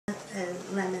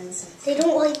lemons. They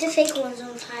don't like the fake ones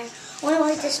sometimes. Only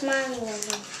like the smiley ones.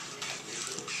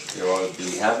 You want to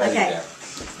be happy there.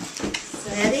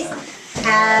 Ready?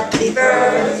 Happy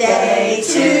birthday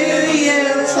to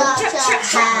you.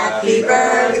 Happy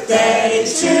birthday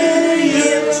to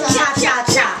you. Cha cha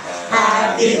cha.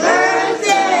 Happy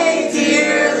birthday,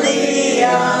 dear Leo.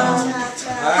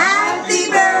 Happy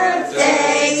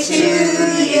birthday to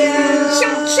you.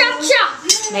 Cha cha cha.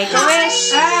 Make a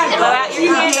wish. Blow out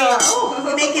your candle. Oh,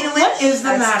 you're making a wish? What is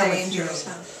the matter with you?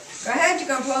 Go ahead, you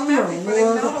gonna blow them out before they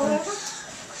melt all over?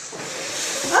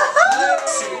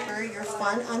 Super, you're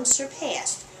fun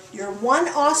unsurpassed. You're one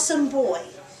awesome boy.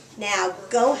 Now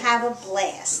go have a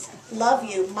blast. Love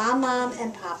you, Mom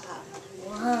and Papa.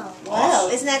 Wow. Wow,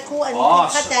 isn't that cool? And you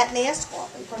Awesome. can cut that mask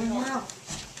off and put it on.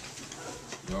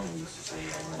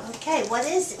 Okay, what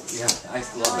is it? Yeah, I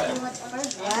love that.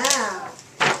 Wow.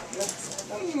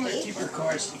 Keep your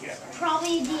cards together.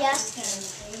 Probably the S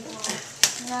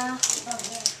game. No.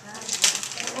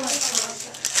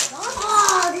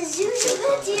 Oh, the Zuzu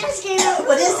Pet DS game.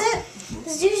 What is it? The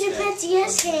Zuzu Pet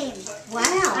DS game. Wow.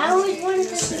 I always wanted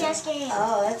the DS game.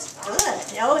 Oh, that's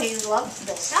good. Oh, he loves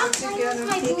this. Stop playing with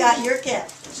my You got your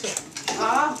gift.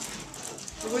 Ah.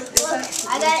 What is Look, that?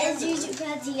 I got a Zuzu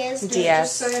Pet DS game.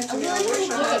 DS. Say it to I me. I really wish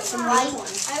want I to had get some it. new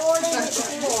ones. I ordered it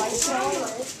before. I saw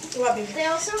it. What, baby? They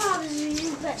also have a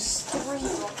Zuzu Pet story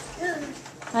book.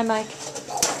 Hi, Mike.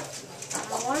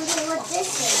 I wonder what this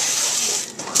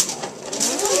is.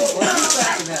 Oh,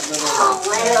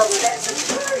 wow, that's a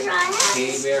Persia. I have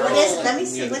Cave area. What is it? Let me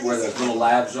see. What Where is the it? little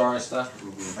labs are and stuff.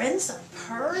 Prince of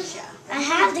Persia. I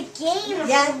have the game of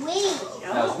Yeah. the Wii.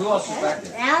 Now, who else is back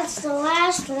there? That's the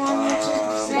last one.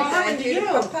 Thank you.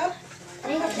 Pup.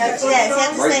 Thank Yeah, you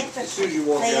have to Right, say. as soon as you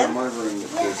walk out of my room,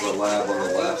 there's a lab on the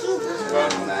left,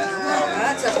 and that,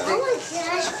 That's a Oh big. my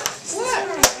gosh.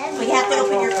 We have to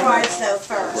open your cards though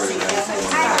first. So you know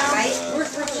who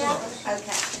it's from, right?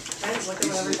 Okay. Look at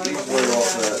everybody.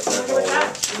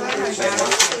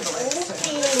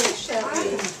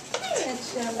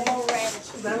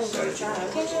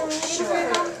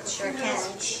 right off Sure can.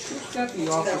 Got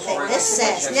the office Okay, right this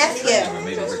says, nephew,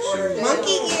 Maybe Rick Sue.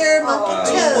 monkey ear, monkey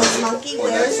toes, monkey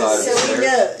wears a silly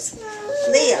nose.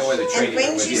 Leo, and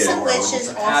brings you some wishes,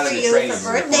 offer you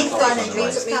for birthday fun and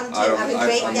dreams come true. Have a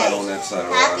great I'm day. not on that side of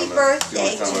the Happy aisle.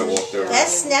 birthday The only time I walked to over.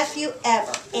 best nephew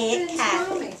ever, Aunt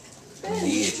Kathy.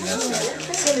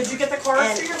 So did you get the cards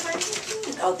And- for your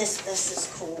friend? Oh, this is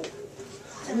cool.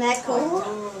 Isn't that cool?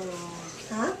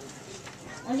 Huh?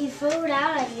 When you throw it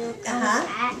out at you, it comes at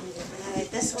you. All right,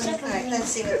 this one. All right, let's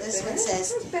see what this one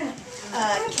says.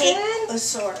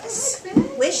 Cakeosaurus.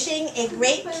 Wishing a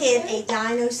great kid a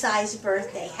dino-sized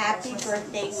birthday. Happy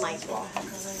birthday, Michael.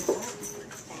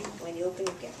 When you open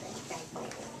your gift,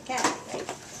 okay.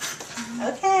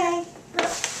 Okay.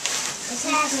 What's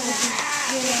happening?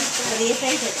 What do you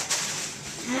think of it?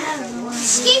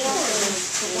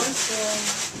 Skateboard.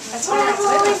 That's I've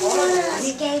always wanted a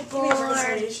You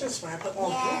skateboard. should have sworn I put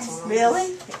long pants on. Really?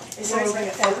 Is there anything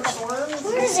at Focus Forum?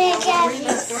 Where's Aunt Kathy?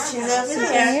 She's over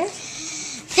there.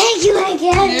 Thank you, Aunt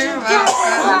Kathy. You're I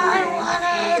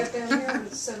want it.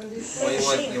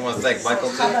 Well, you want to thank Michael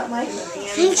How too? about Michael?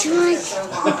 Thanks, Mike.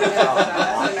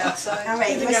 All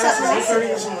right, what's up, Mike?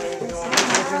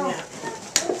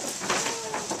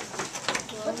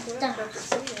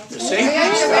 See? Yeah,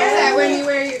 you wear that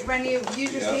when you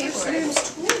use your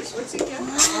skateboard. What's he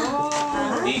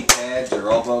got? Knee pads or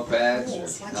elbow pads or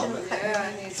helmet.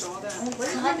 Yeah, I need all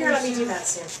that. Here, let me do that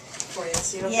soon for you.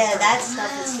 So you don't Yeah, that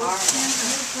stuff is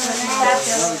horrible.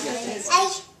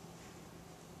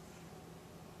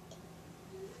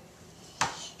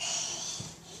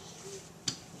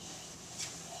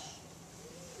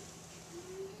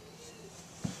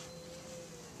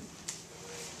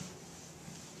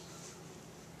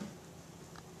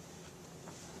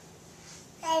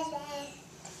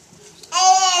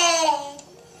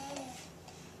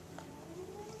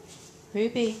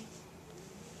 Ruby.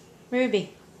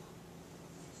 Ruby.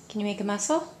 Can you make a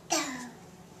muscle?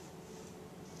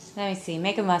 Let me see.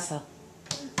 Make a muscle.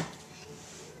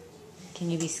 Can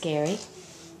you be scary?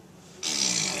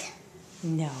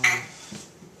 No.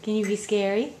 Can you be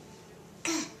scary?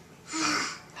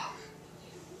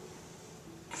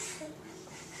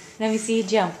 Let me see you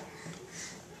jump.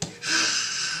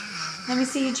 Let me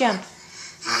see you jump.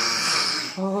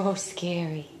 Oh,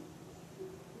 scary.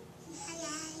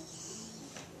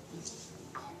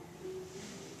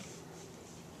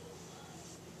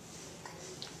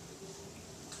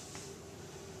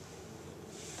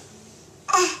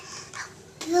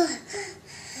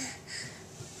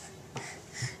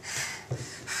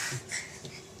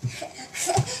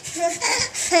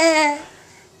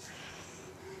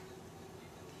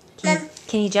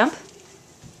 Can you jump?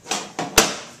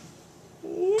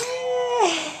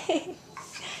 Yay!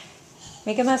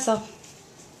 Make a muscle.